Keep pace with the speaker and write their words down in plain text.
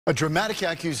A dramatic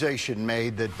accusation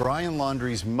made that Brian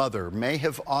Laundrie's mother may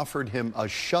have offered him a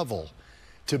shovel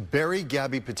to bury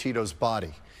Gabby Petito's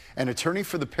body. An attorney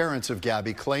for the parents of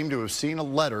Gabby claimed to have seen a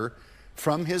letter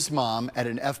from his mom at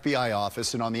an FBI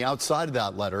office, and on the outside of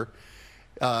that letter,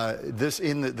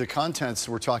 the contents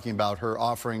were talking about her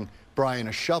offering Brian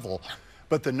a shovel,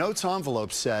 but the note's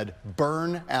envelope said,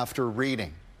 "Burn after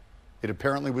reading." It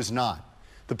apparently was not.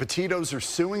 The Petitos are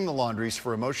suing the Laundries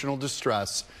for emotional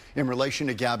distress in relation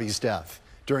to Gabby's death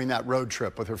during that road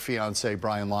trip with her fiancé,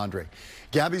 Brian Laundrie.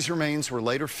 Gabby's remains were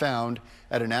later found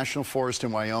at a national forest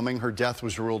in Wyoming. Her death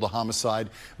was ruled a homicide.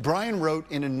 Brian wrote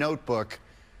in a notebook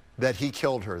that he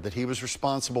killed her, that he was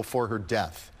responsible for her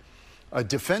death. A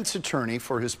defense attorney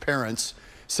for his parents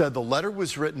said the letter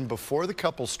was written before the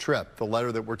couple's trip, the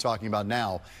letter that we're talking about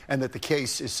now, and that the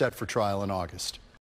case is set for trial in August.